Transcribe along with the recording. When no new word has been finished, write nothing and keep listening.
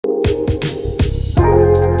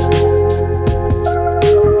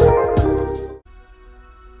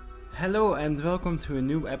Hello and welcome to a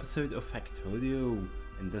new episode of Factorio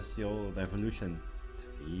Industrial Revolution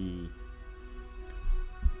 3.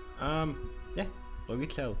 Yeah,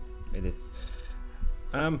 logical it is.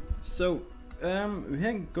 We're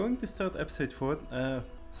going to start episode 4.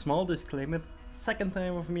 Small disclaimer, second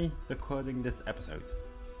time of me recording this episode.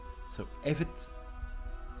 So if it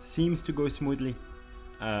seems to go smoothly,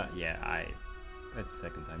 that's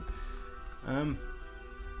second time.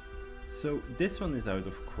 So this one is out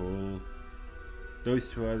of coal, those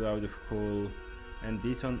two are out of coal, and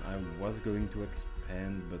this one I was going to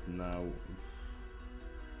expand, but now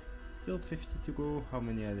still 50 to go. How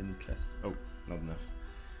many are in class? Oh, not enough.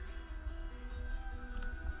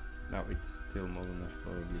 Now it's still not enough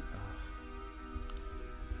probably.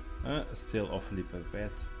 Still awfully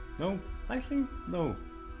prepared. No, actually no,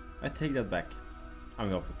 I take that back. I'm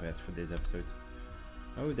well prepared for this episode.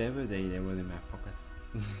 Oh, they were in my pocket.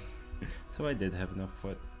 So I did have enough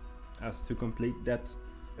for us to complete that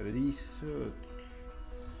research.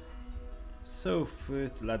 So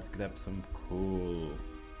first let's grab some coal,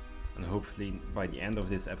 and hopefully by the end of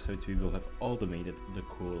this episode we will have automated the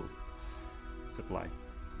coal supply.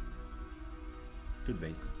 Good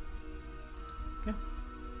base. Yeah,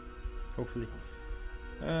 hopefully.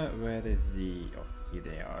 Where is the, oh, here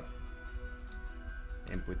they are.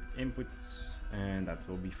 Inputs, and that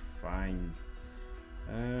will be fine.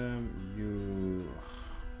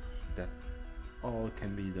 That all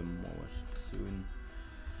can be demolished soon.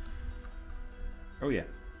 Oh yeah,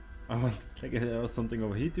 I want like there was something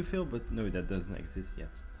over here to fill, but no, that doesn't exist yet,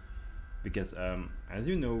 because as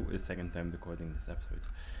you know, it's second time recording this episode.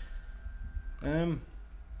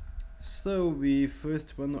 So we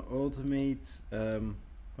first want to automate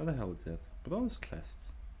what the hell is that? Bronze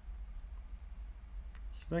class.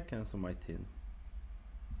 Should I cancel my tin?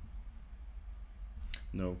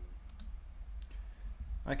 No.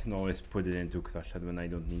 I can always put it into crusher when I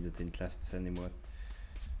don't need it in clasts anymore.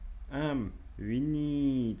 We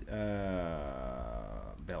need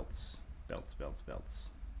belts.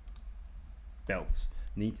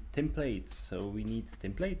 Need templates, so we need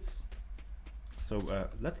templates. So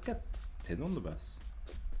let's get tin on the bus.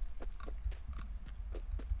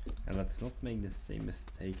 And let's not make the same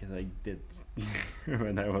mistake as I did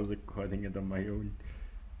when I was recording it on my own.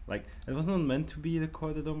 Like, it was not meant to be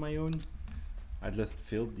recorded on my own. I just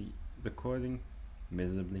failed the recording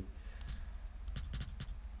miserably.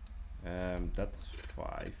 That's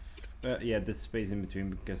 5. Yeah, this space in between,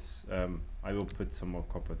 because I will put some more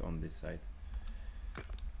copper on this side.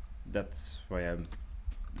 That's why I'm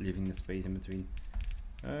leaving the space in between.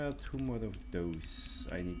 2 more of those.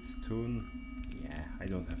 I need stone. Yeah, I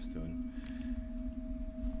don't have stone.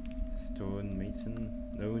 Stone mason.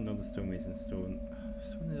 No, not a stone mason. Stone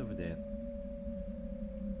is over there.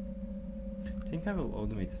 I think I will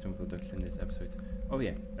automate stone production in this episode. Oh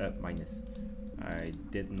yeah, minus. I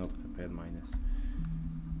did not prepare minus.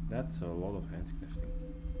 That's a lot of handcrafting.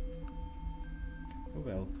 Oh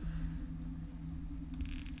well.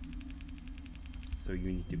 So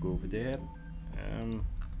you need to go over there.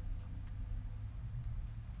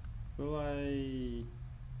 Will I...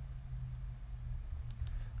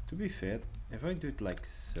 To be fair, if I do it like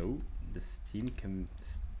so, the steam can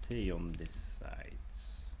stay on this side.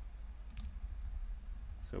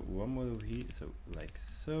 So one more over here, so like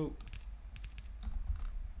so.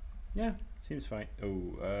 Yeah, seems fine.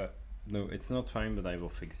 Oh, no, it's not fine, but I will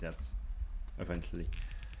fix that eventually.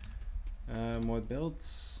 More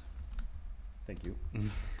belts. Thank you.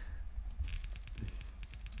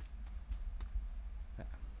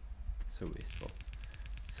 So wasteful.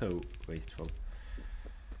 So wasteful.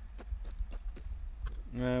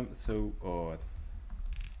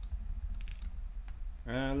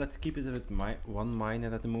 Let's keep it with one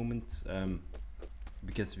miner at the moment,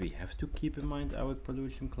 because we have to keep in mind our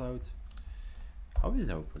pollution cloud. How is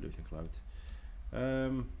our pollution cloud?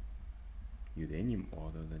 Uranium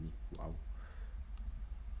ore already. Wow.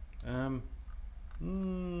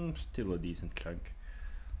 Still a decent chunk.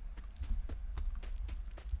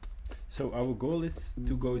 So our goal is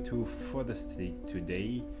to go to forestry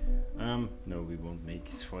today. No, we won't make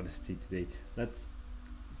forestry today. Let's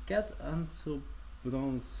get until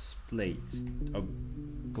bronze plates. Oh,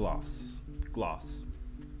 glass.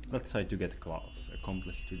 Let's try to get glass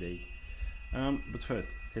accomplished today. But first,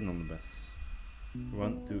 tin on the bus.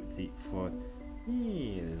 1, 2, 3, 4.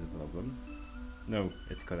 Here is a problem. No,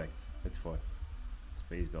 it's correct. It's 4.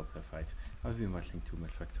 Space belts are 5. I've been watching too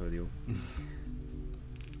much Factorio.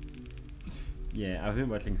 Yeah, I've been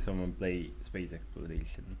watching someone play space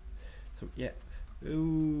exploration. So yeah.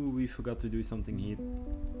 Oh, we forgot to do something here.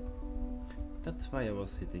 That's why I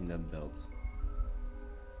was hitting that belt.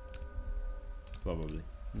 Probably.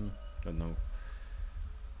 Don't know.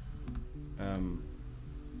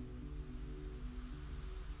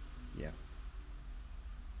 Yeah.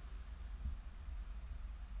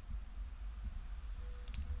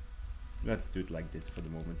 Let's do it like this for the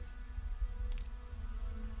moment.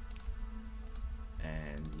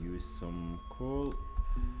 And use some coal.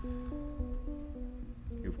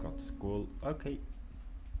 You've got coal. Okay.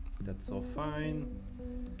 That's all fine.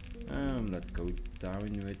 Let's go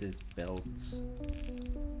down with this belt.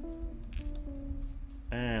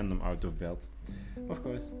 And I'm out of belt. Of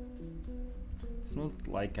course. It's not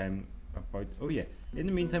like I'm about... Oh yeah. In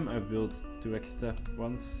the meantime, I built 2 extra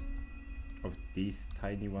ones. Of these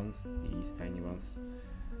tiny ones.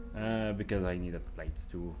 Because I needed plates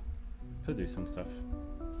to do some stuff.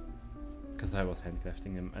 Because I was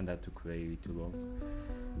handcrafting them and that took way too long.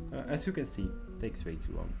 As you can see, it takes way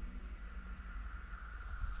too long.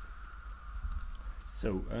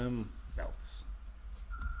 So, belts.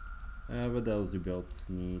 What else do belts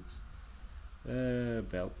need?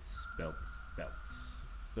 Belts.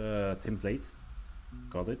 Tin plate.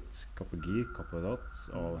 Got it. Copper gear, copper rods.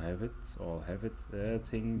 All have it.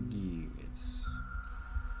 Tin gears.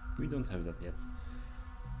 We don't have that yet.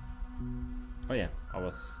 Oh yeah, I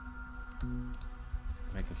was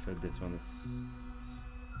making sure this one is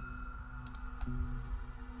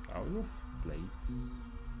out of plates.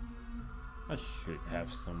 I should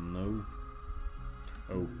have some, no.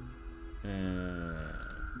 Oh,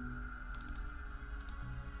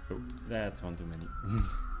 that's one too many.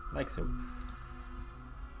 Like so.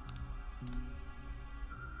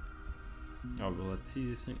 Oh, well, let's see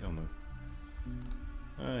this thing. Oh no.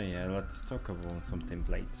 Oh yeah, let's stock up on some tin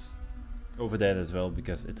plates over there as well,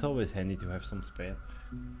 because it's always handy to have some spare.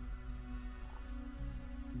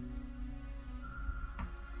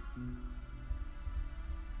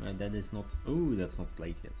 And that is not... Oh, that's not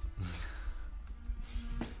plate yet.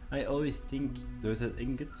 I always think those are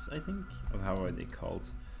ingots, I think, or how are they called?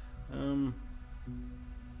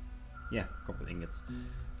 Yeah, copper ingots.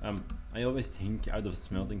 I always think out of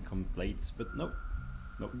smelting come plates, but no,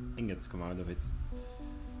 ingots come out of it.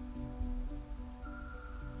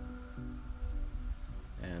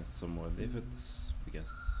 And some more rivets,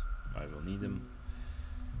 because I will need them.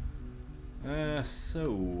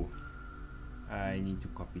 So I need to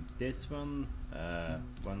copy this one,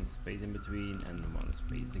 one space in between and one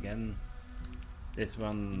space again. This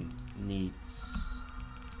one needs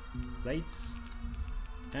plates,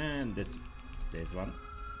 and this one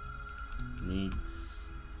needs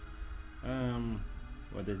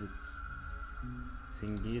what is it?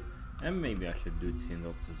 Tin gear, and maybe I should do tin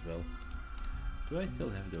rods as well. Do I still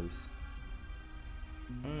have those?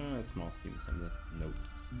 Small steam assembler. Nope.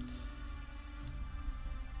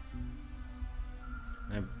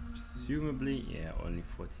 Presumably, yeah, only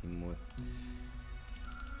 14 more.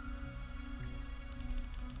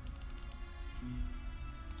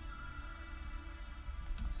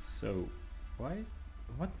 So,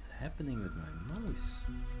 what's happening with my mouse?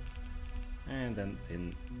 And then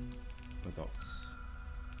tin dots.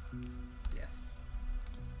 Yes.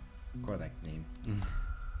 Correct name.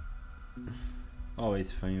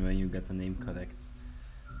 Always funny when you get the name correct.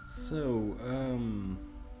 So,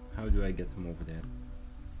 how do I get them over there?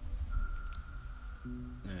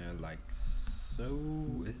 Like so.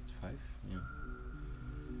 Is it 5? Yeah.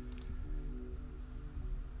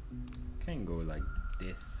 Can go like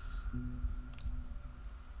this.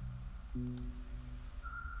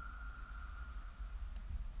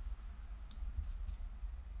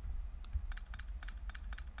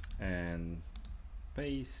 And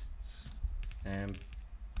paste and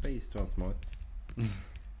paste once more.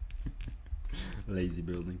 Lazy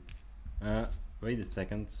building. Wait a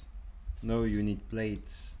second. No, you need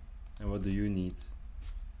plates. And what do you need?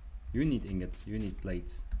 You need ingots. You need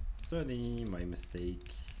plates. Sorry, my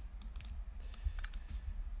mistake.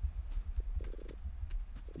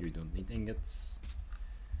 You don't need ingots.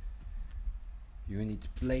 You need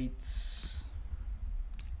plates.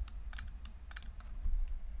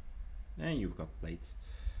 And you've got plates.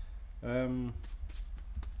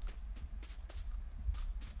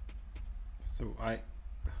 So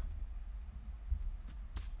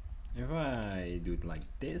if I do it like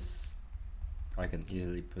this, I can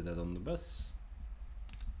easily put that on the bus.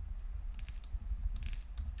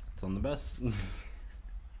 It's on the bus.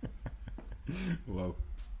 Wow,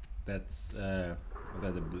 that's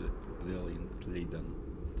rather brilliantly done.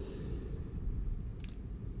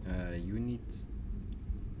 You need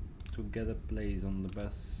to get a place on the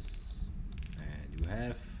bus, and you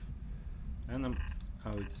have, and I'm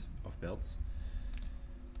out of belts.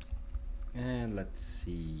 And let's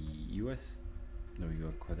see, no, you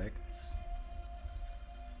are correct.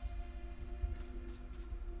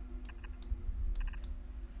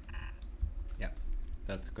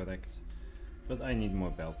 that's correct. But I need more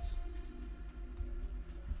belts.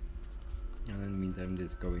 And in the meantime,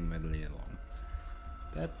 this is going medley along.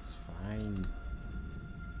 That's fine.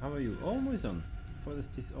 How are you? Almost done.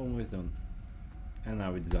 Forest is almost done. And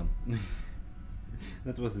now it's done.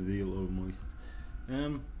 That was real almost.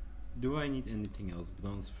 Do I need anything else?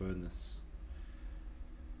 Bronze furnace.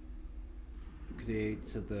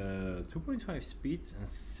 Creates at 2.5 speeds and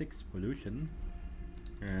 6 pollution.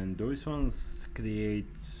 And those ones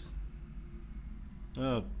create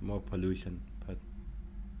more pollution, but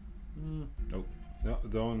no,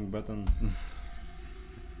 wrong button.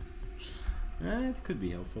 It could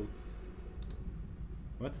be helpful.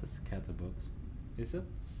 What's a scatterbot? Is it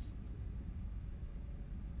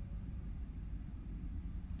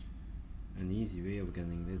an easy way of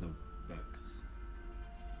getting rid of bugs?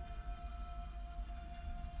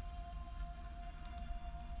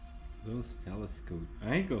 Those telescopes.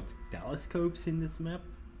 I got telescopes in this map,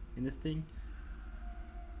 in this thing,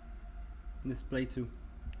 in this playthrough,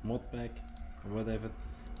 mod pack, or whatever.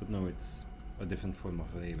 But no, it's a different form of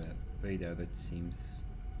radar, it seems.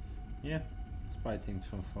 Yeah, spy things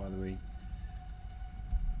from far away.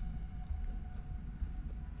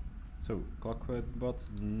 So, clockwork bot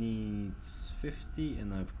needs 50,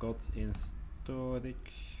 and I've got in storage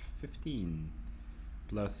 15.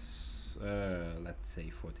 Plus, let's say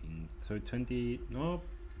 14. So 20, no,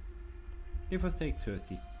 give or take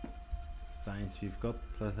 30. Science we've got,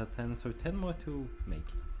 plus that 10, so 10 more to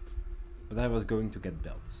make. But I was going to get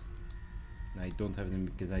belts. I don't have them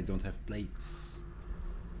because I don't have plates.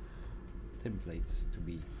 Templates to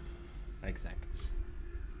be exact.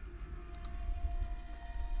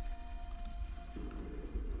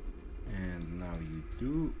 And now you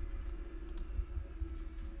do.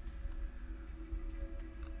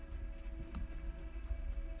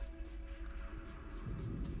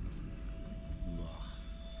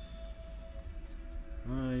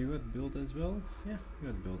 You got build as well? Yeah, you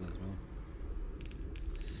got build as well.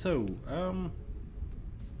 So,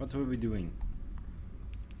 what were we doing?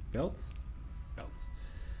 Belts? Belts.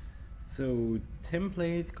 So,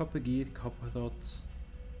 template, copper gear, copper dot,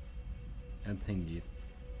 and tin gear.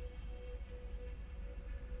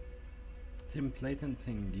 Template and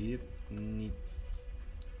tin gear need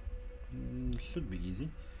should be easy.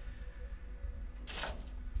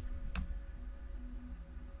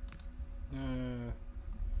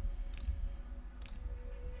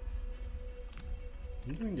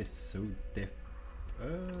 I'm doing this so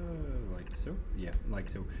like so? Yeah, like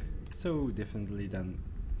so. So differently than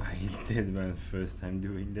I did my first time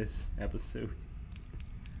doing this episode.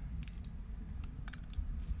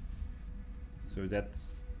 So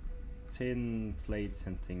that's 10 plates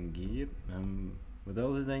and 10 gear. What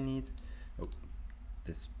else did I need? Oh,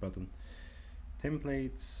 this button. 10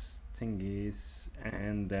 plates, 10 gears,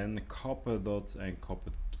 and then copper dots and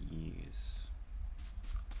copper gears.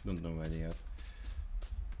 Don't know where they are.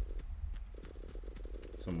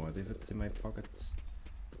 Some more rivets in my pocket.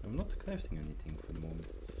 I'm not crafting anything for the moment.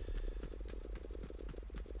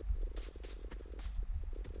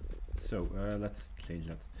 So let's change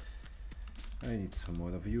that. I need some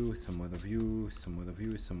more of you, some more of you, some more of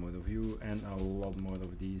you, some more of you, and a lot more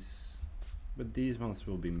of these. But these ones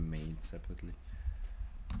will be made separately.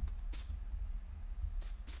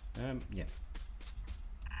 Yeah.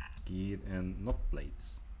 Gear and not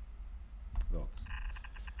plates. Rods.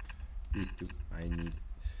 These two I need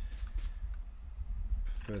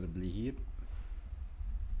preferably here.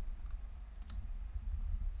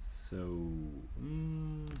 So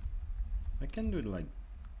I can do it like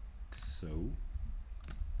so.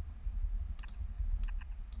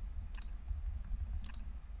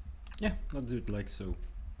 Yeah, let's do it like so.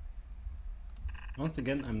 Once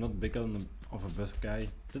again, I'm not big of a bus guy.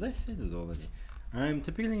 Did I say that already? I'm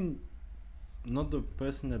typically not the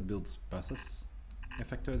person that builds buses in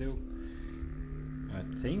Factorio.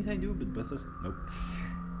 Things I do, but buses, nope.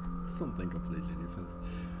 Something completely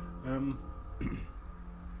different.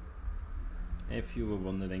 If you were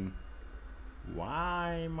wondering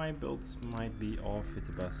why my builds might be off with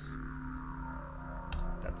the bus,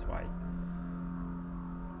 that's why.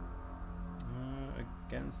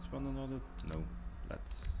 Against one another? No,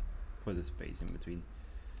 let's put a space in between.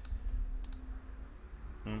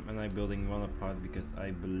 And I'm building one apart because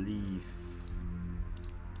I believe,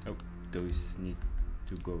 oh, those need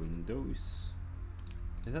to go in those.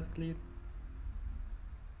 Is that clear?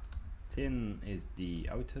 Tin is the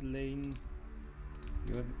outer lane.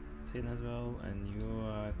 You are tin as well, and you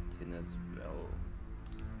are tin as well.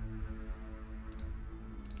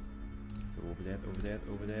 So over that, over that,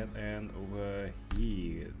 over that, and over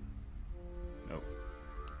here. Oh.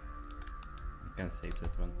 can save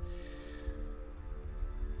that one.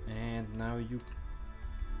 And now you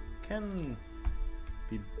can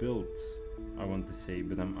be built, I want to say,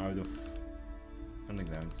 but I'm out of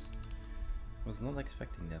undergrounds. Was not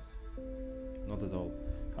expecting that. Not at all.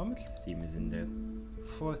 How much steam is in there?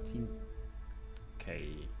 14k.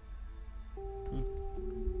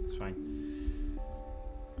 It's fine.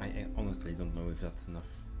 I honestly don't know if that's enough.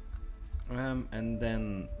 And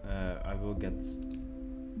then I will get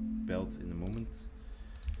belts in a moment.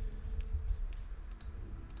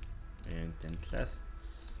 And 10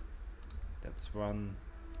 chests. That's 1,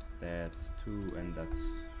 that's 2, and that's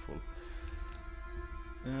full.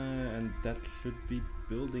 And that should be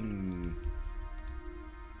building.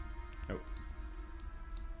 Oh.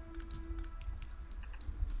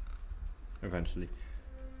 Eventually.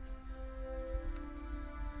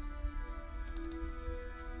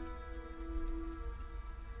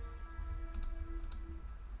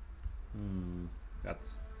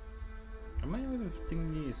 That's. Am I out of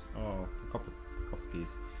thingies? Oh, a couple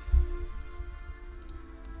keys.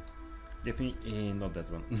 Definitely not that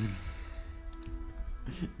one.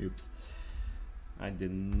 Oops. I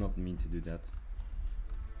did not mean to do that.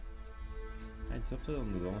 I dropped it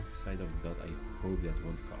on the wrong side of the belt. I hope that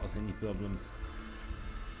won't cause any problems.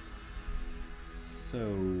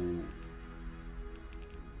 So,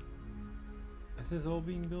 is this all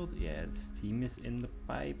being built? Yeah, the steam is in the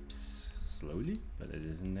pipes slowly, but it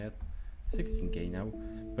isn't that. 16k now,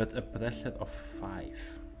 but a pressure of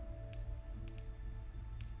 5.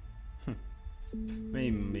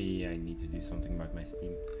 Maybe I need to do something about my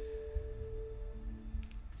steam.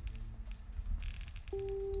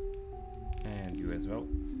 And you as well.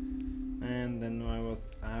 And then I was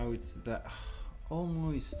out the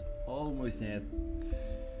almost had.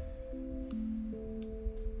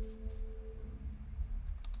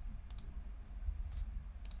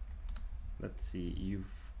 Let's see, you've.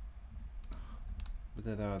 What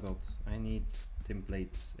are those? I need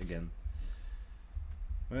templates again.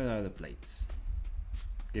 Where are the plates?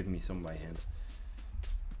 Give me some by hand.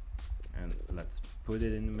 And let's put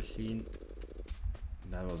it in the machine.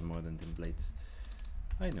 That was more than templates.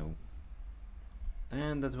 I know.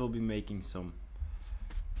 And that will be making some.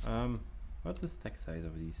 What is the stack size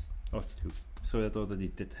of these? Oh, 2. So that already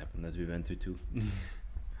did happen that we went to 2.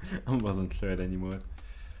 I wasn't sure anymore.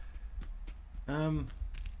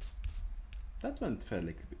 That went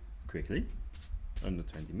fairly quickly. Under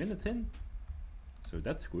 20 minutes in. So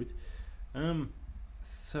that's good.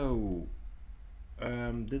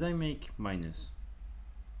 Did I make minus?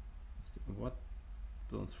 What?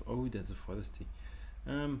 Oh, that's a forestry.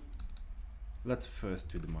 Let's first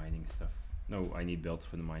do the mining stuff. No, I need belts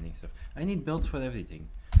for the mining stuff. I need belts for everything.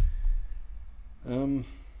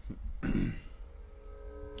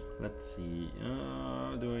 Let's see.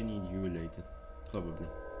 Do I need you later? Probably.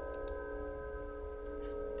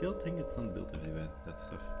 Still think it's not built everywhere, that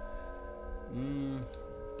stuff.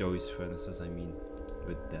 Those furnaces, I mean,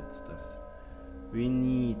 with that stuff. We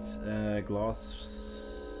need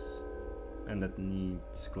glass, and that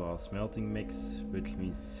needs glass melting mix, which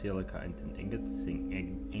means silica and tin ingots.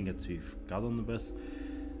 Ingots we've got on the bus.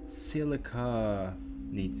 Silica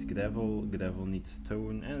needs gravel, gravel needs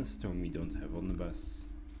stone, and stone we don't have on the bus.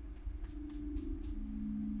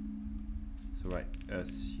 So I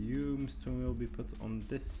assume stone will be put on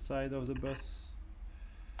this side of the bus.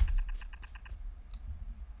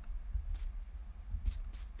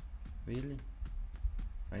 Really?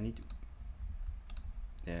 I need to.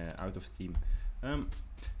 Yeah, out of steam.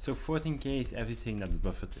 So 14k is everything that's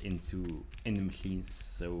buffered in the machines,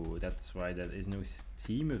 so that's why there is no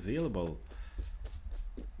steam available.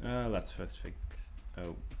 Let's first fix.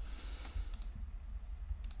 Oh.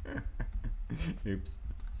 Oops.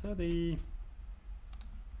 Sorry.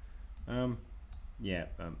 Yeah.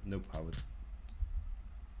 No power.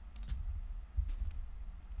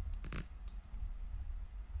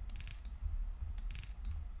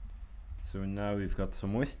 So now we've got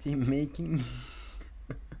some more steam making.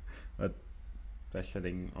 But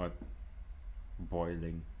pressuring or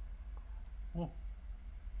boiling. Oh.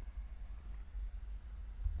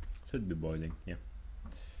 Should be boiling, yeah.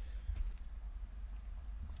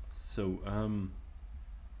 So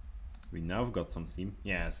we now have got some steam.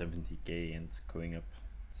 Yeah, 70k and it's going up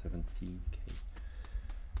 17k.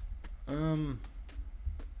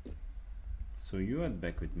 So you are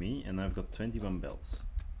back with me and I've got 21 belts.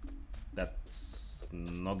 That's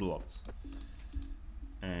not a lot.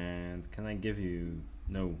 And can I give you...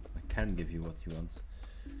 No, I can't give you what you want.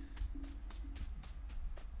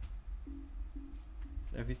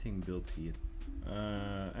 Is everything built here?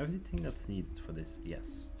 Everything that's needed for this,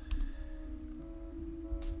 yes.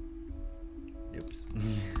 The Oops.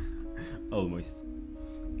 Almost.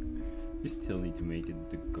 We still need to make it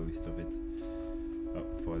the ghost of it. Oh,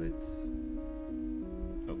 for it.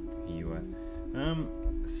 Oh, here you are.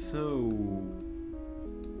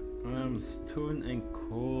 Stone and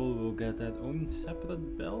coal will get their own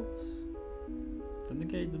separate belt.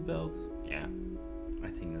 Dedicate the belt. Yeah, I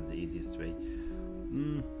think that's the easiest way.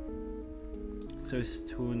 So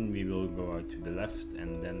stone, we will go out to the left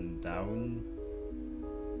and then down.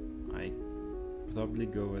 I probably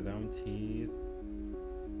go around here.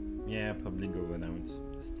 Yeah, probably go around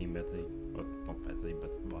the steam battery. Or not battery,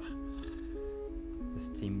 but blah. The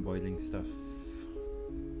steam boiling stuff.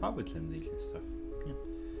 Power generation stuff. Yeah.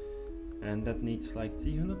 And that needs like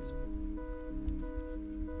 300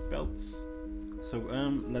 belts. So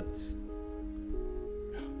let's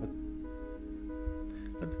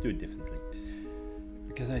do it differently,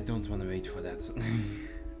 because I don't want to wait for that.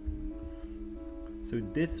 So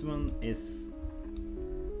this one is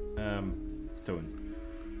stone.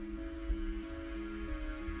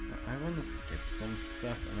 I want to skip some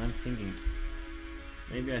stuff, and I'm thinking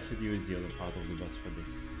maybe I should use the other part of the bus for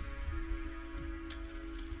this.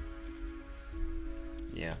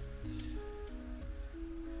 Yeah.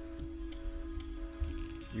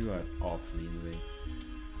 You are awfully in the way.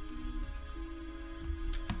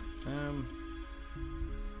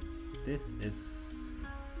 This is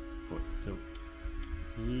for, so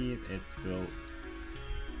here it will.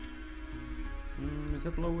 Is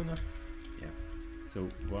that low enough? Yeah. So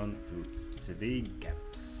 1, 2, 3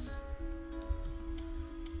 gaps.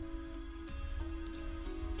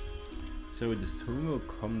 So the stone will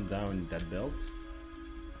come down that belt.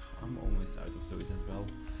 I'm almost out of those as well.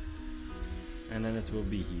 And then it will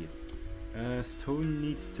be here. Stone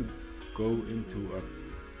needs to go into a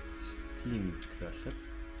steam crusher.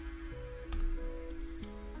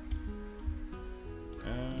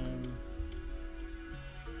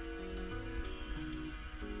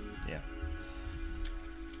 Yeah.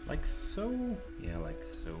 Like so? Yeah, like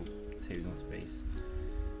so. It saves on space.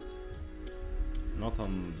 Not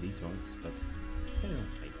on these ones, but saves on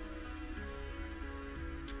space.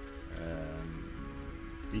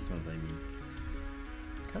 These ones I mean.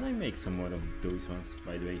 Can I make some more of those ones,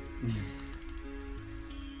 by the way?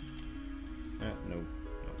 No,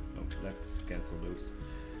 let's cancel those.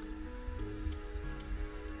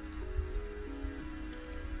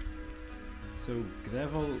 So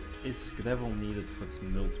gravel needed for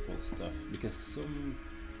multiple stuff, because some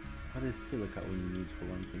other silica only need for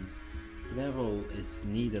one thing. Gravel is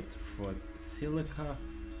needed for silica,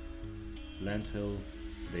 landfill,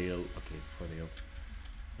 rail, okay, for rail.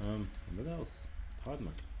 What else?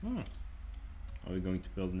 Tarmac. Are we going to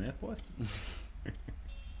build an airport?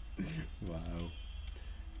 Wow.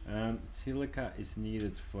 Silica is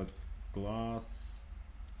needed for glass.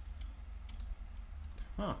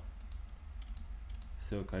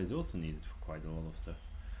 Silica is also needed for quite a lot of stuff.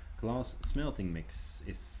 Glass smelting mix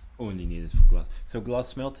is only needed for glass. So glass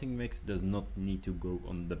smelting mix does not need to go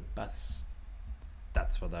on the bus.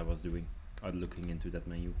 That's what I was doing, or looking into that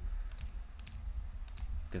menu.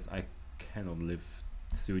 Because I cannot live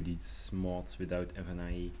through these mods without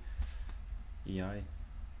FNIE. EI?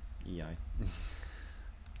 EI.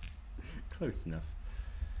 Close enough.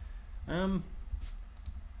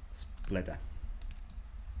 Splitter.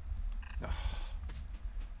 Oh,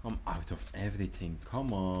 I'm out of everything.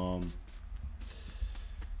 Come on.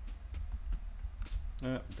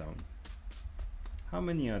 Down. How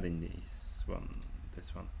many are in this one?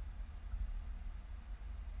 This one.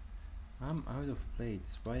 I'm out of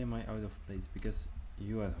plates. Why am I out of plates? Because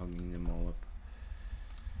you are hogging them all up.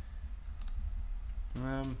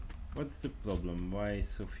 What's the problem? Why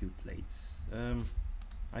so few plates?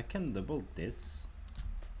 I can double this.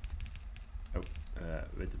 Oh,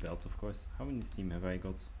 with the belt, of course. How many steam have I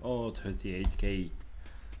got? Oh, 38k.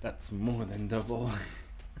 That's more than double.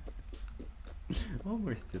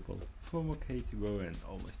 Almost double. 4 more k to go and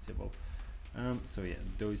almost double. So yeah,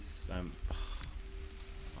 those.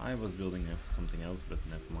 I was building them for something else, but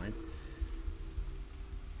never mind.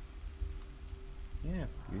 Yeah,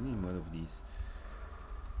 you need more of these.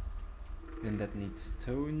 And that needs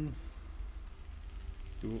stone.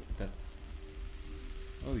 That's.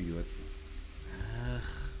 Oh, you are.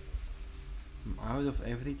 I'm out of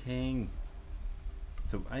everything.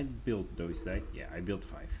 So I built those, right? Yeah, I built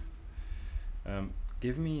 5.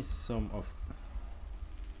 Give me some of.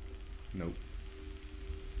 No.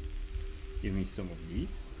 Give me some of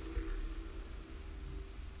these.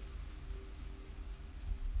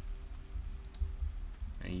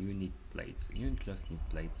 And you need plates. You just need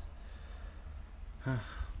plates.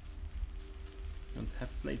 Don't have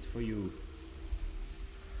plates for you.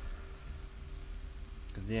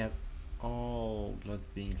 because they had all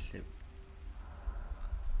just being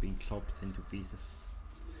chopped into pieces.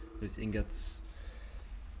 Those ingots.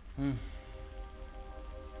 So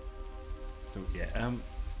yeah,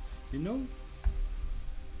 you know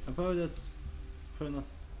about that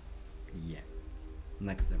furnace? Yeah,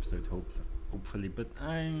 next episode hopefully, but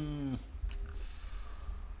I'm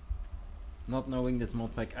not knowing this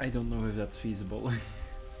mod pack, I don't know if that's feasible.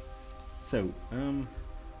 So,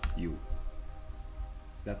 you.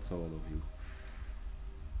 That's all of you.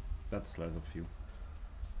 That's less of you.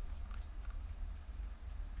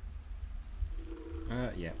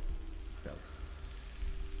 Yeah, belts.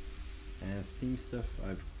 And steam stuff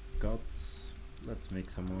I've got. Let's make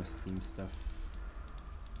some more steam stuff.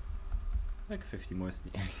 Like 50 more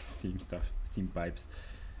steam stuff, steam pipes.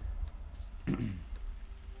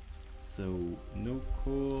 So no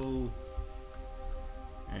coal,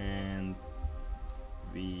 and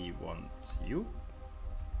we want you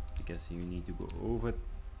because you need to go over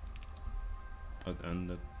or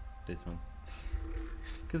under this one.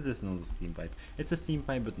 Because this is not a steam pipe. It's a steam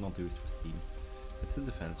pipe but not used for steam. It's a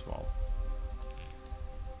defense wall.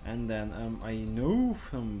 And then I know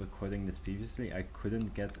from recording this previously I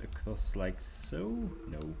couldn't get across like so.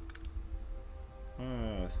 No.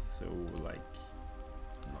 So like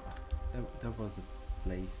no, there was a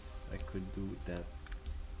place I could do that.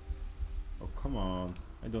 Oh come on,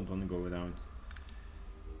 I don't want to go around.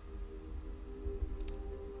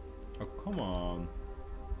 Oh come on.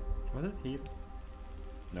 Was it here?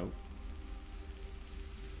 No.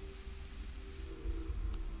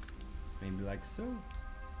 Maybe like so?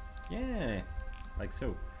 Yeah, like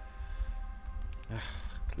so.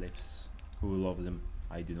 Cliffs. Who loves them?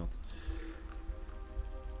 I do not.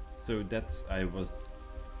 So that's, I was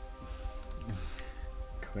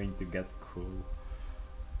going to get coal.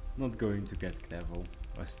 Not going to get gravel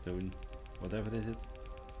or stone. Whatever is it?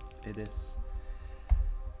 It is.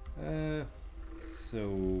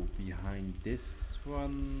 So behind this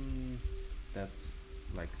one, that's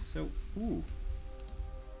like so. Ooh.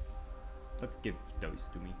 Let's give those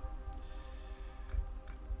to me.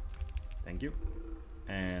 Thank you.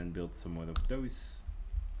 And build some more of those.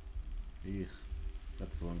 Ugh,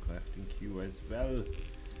 that's a long crafting queue as well.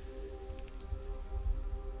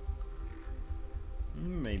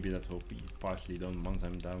 Maybe that will be partially done once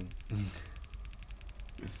I'm down.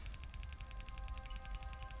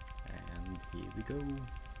 And here we go.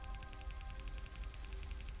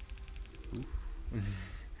 Oof.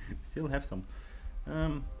 Still have some.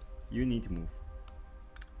 You need to move.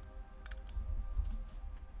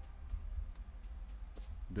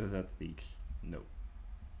 Does that reach? No.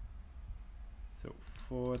 So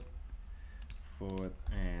forward,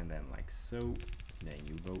 and then like so. Then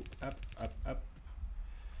you go up, up, up.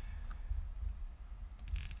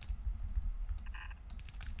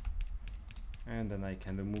 And then I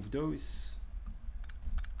can remove those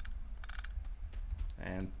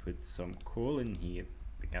and put some coal in here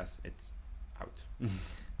because it's out.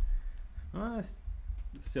 I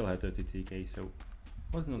still had 33k, so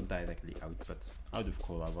was not directly out, but out of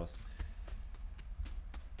coal I was.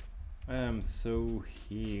 So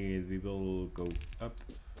here we will go up.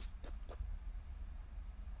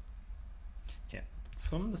 Yeah,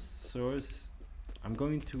 from the source I'm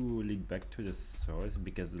going to lead back to the source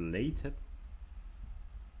because later.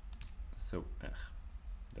 So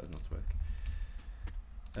does not work.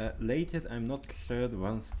 Later I'm not sure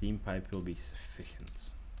one steam pipe will be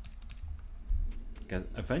sufficient. Because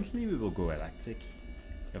eventually we will go electric.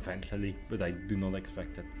 Eventually, but I do not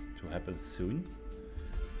expect that to happen soon.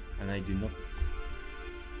 And I do not...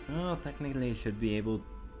 Oh, technically I should be able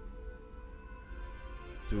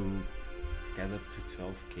to get up to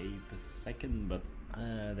 12k per second, but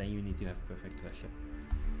then you need to have perfect pressure.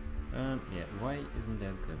 Yeah, why isn't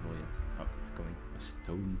there gravel yet? Oh, it's coming. A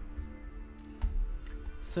stone.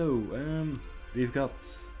 So, we've got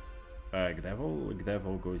gravel.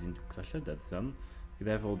 Gravel goes into crusher, that's done.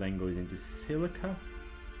 Gravel then goes into silica,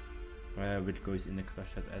 which goes in the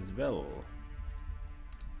crusher as well.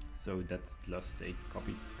 So that's just a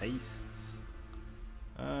copy paste.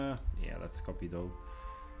 Yeah, let's copy though.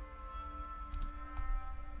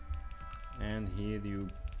 And here you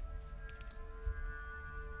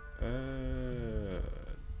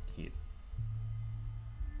here.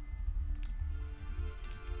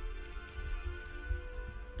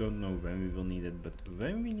 Don't know when we will need it, but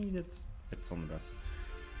when we need it, it's on us.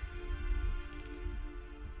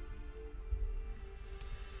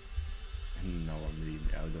 And now I'm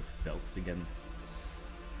really out of belts again. So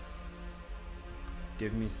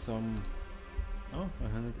give me some. Oh,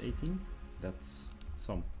 118. That's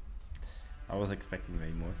some. I was expecting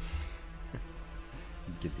way more.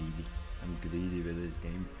 greedy. I'm greedy with this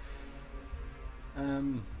game.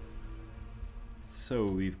 So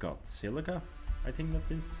we've got silica, I think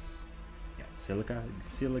that is. Yeah, silica.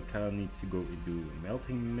 Silica needs to go into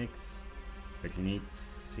melting mix, which needs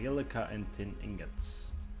silica and tin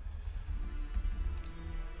ingots.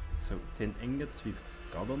 So tin ingots we've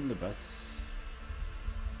got on the bus.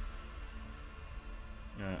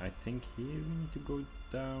 I think here we need to go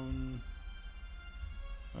down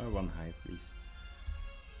one height, please.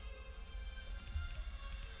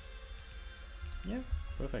 Yeah,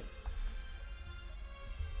 perfect.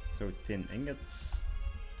 So tin ingots.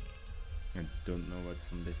 I don't know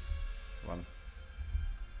what's on this one.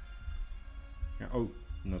 Oh,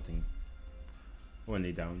 nothing.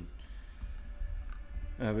 Only down.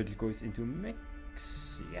 Which goes into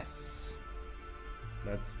mix. Yes.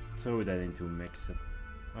 Let's throw that into mix.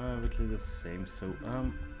 Which is the same. So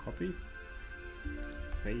copy,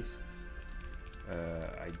 paste.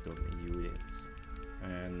 I don't need it.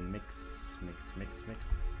 And mix.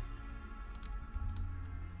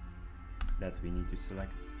 That we need to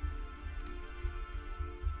select.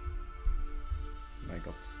 I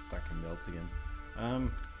got stuck in belts again.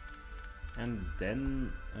 And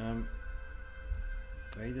then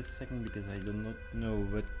wait a second, because I do not know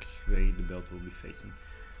which way the belt will be facing.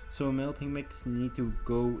 So a melting mix need to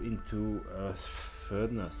go into a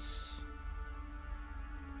furnace.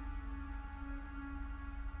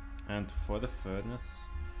 And for the furnace,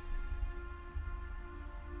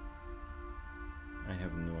 I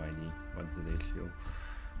have no idea what's the ratio.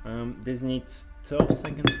 This needs 12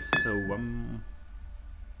 seconds, so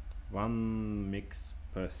one mix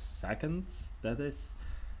per second, that is,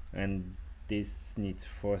 and this needs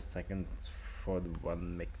 4 seconds for the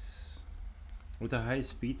one mix. With a high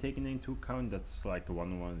speed taken into account, that's like a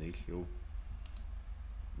 1:1 ratio.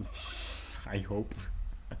 I hope.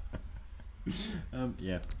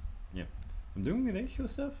 Yeah. I'm doing ratio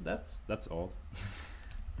stuff. That's odd.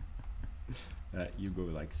 You go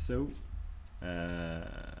like so,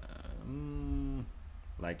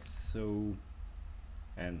 like so,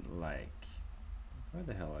 and like, where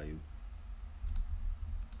the hell are you?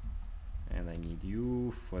 And I need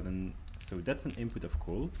you for the, so that's an input of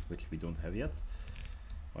coal, which we don't have yet,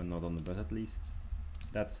 or not on the bus at least.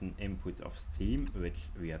 That's an input of steam, which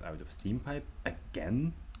we are out of steam pipe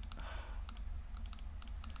again.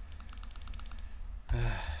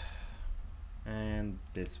 And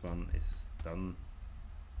this one is done.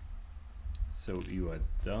 So you are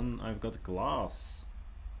done. I've got glass.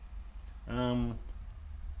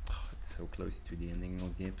 It's so close to the ending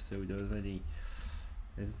of the episode already.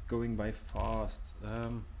 This is going by fast.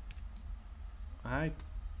 I'm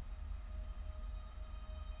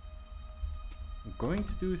going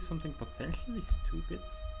to do something potentially stupid.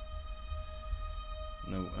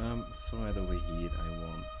 No, so right over here I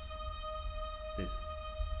want this.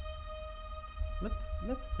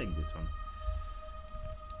 Let's take this one.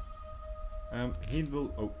 He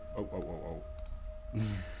will. Oh.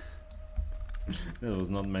 That was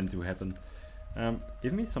not meant to happen.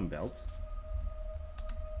 Give me some belts.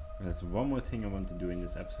 There's one more thing I want to do in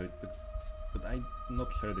this episode, but I'm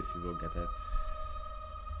not sure if you will get it.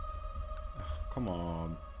 Oh, come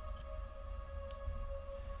on.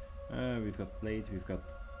 We've got plate, we've got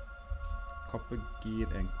copper gear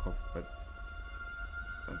and copper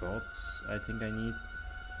dots. I think I need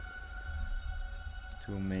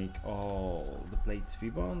to make all the plates we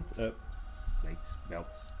want. Plates,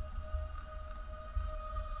 belts.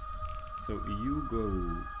 So you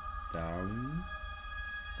go down.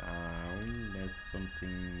 There's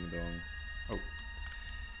something wrong. Oh.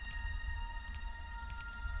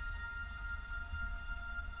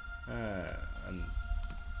 And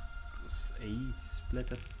a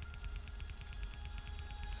splitter.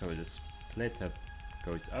 So the splitter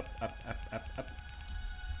goes up.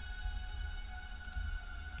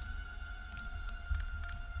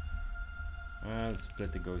 The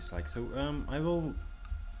splitter goes like so. I will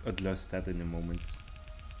adjust that in a moment,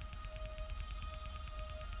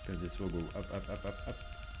 because this will go up.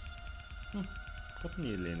 Got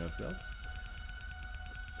nearly enough belts.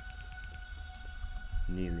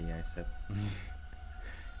 Nearly, I said.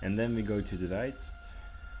 And then we go to the right.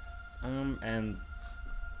 And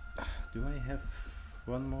do I have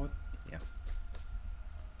one more? Yeah.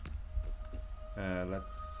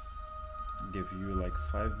 Let's give you like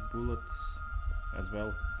 5 bullets as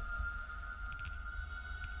well.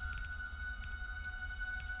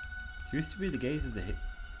 It used to be the case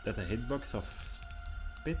that the hitbox of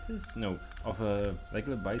spitters, no, of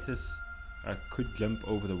regular biters could jump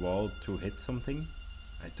over the wall to hit something.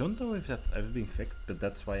 I don't know if that's ever been fixed, but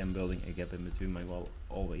that's why I'm building a gap in between my wall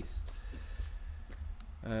always.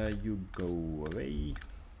 You go away,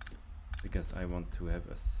 because I want to have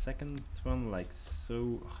a second one like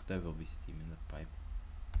so. Oh, there will be steam in that pipe.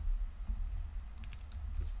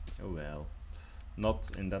 Oh well,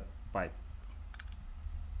 not in that pipe.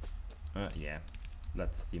 Yeah,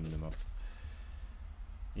 let's steam them up.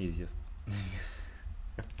 Easiest.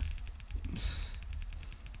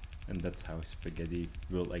 And that's how spaghetti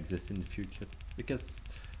will exist in the future, because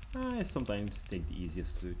I sometimes take the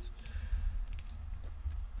easiest route.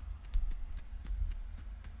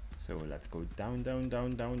 So let's go down, down,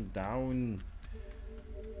 down, down, down.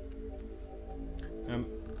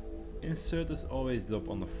 Inserters always drop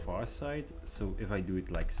on the far side, so if I do it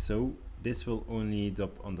like so, this will only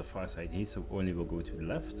drop on the far side here, so only will go to the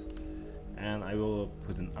left. And I will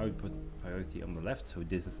put an output priority on the left, so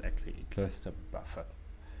this is actually a cluster buffer.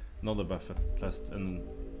 Not a buffer, just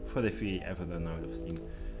for if we ever run out of steam.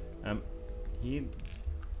 Here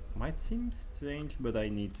might seem strange, but I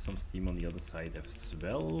need some steam on the other side as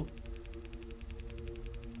well.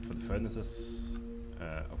 For the furnaces,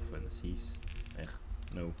 or furnaces.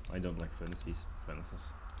 No, I don't like furnaces.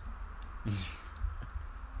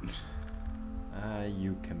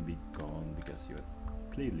 You can be gone because you're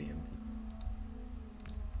clearly empty.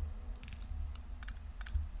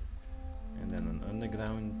 And then an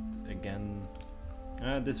underground again.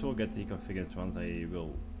 This will get reconfigured once I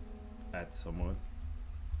will add some more.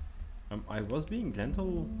 I was being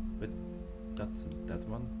gentle, but that's that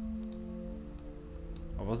one.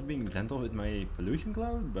 I was being gentle with my pollution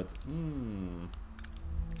cloud, but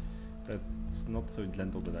that's not so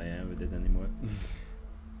gentle that I am with it anymore.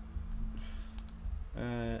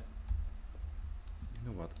 You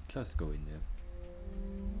know what? Just go in there.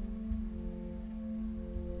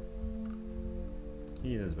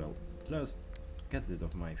 Here as well. Just get rid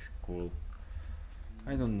of my coal.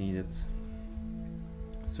 I don't need it.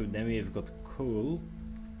 So then we have got coal.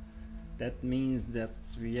 That means that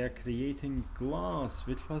we are creating glass,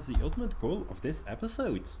 which was the ultimate goal of this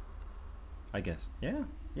episode, I guess. Yeah.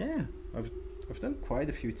 I've done quite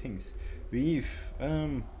a few things. We've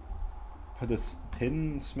put a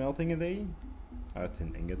tin smelting array,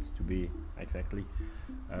 tin ingots to be exactly,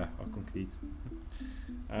 or concrete.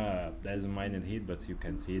 There's a mine here, but you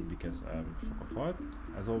can't see it because fuck off.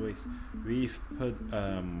 As always, we've put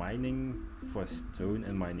mining for stone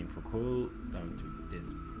and mining for coal down to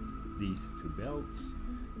these two belts.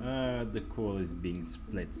 The coal is being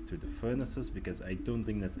split to the furnaces because I don't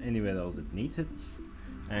think there's anywhere else it needs it,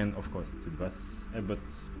 and of course to the bus, but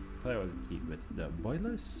priority with the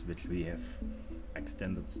boilers, which we have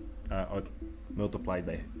extended or multiplied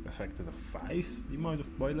by a factor of 5 the amount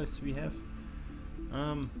of boilers we have.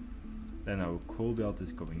 Then our coal belt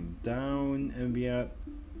is going down and we are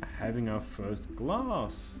having our first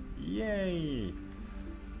glass. Yay!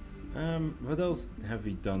 What else have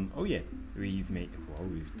we done? Oh yeah, we've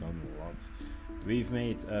done a lot. We've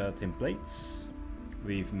made tin plates,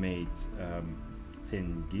 we've made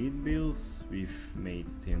tin gate bills, we've made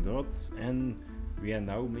tin rods, and we are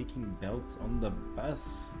now making belts on the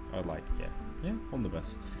bus. Or like, yeah, on the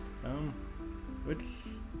bus. Which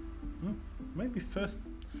maybe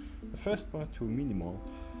the first part too minimal,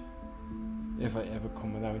 if I ever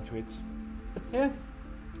come around to it. But yeah,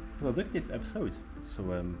 productive episode.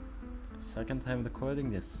 So second time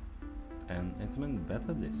recording this, and it went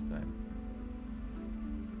better this time.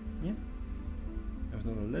 Yeah, I've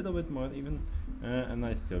done a little bit more even, and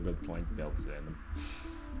I still got point belts random.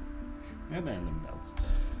 A random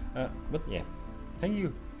belt. But yeah, thank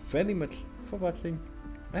you very much for watching,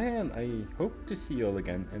 and I hope to see you all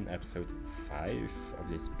again in episode 5 of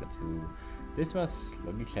this playthrough. This was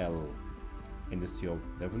Logical Industrial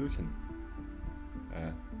Revolution.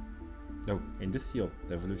 No, Industrial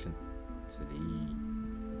Revolution 3.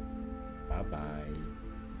 Bye bye.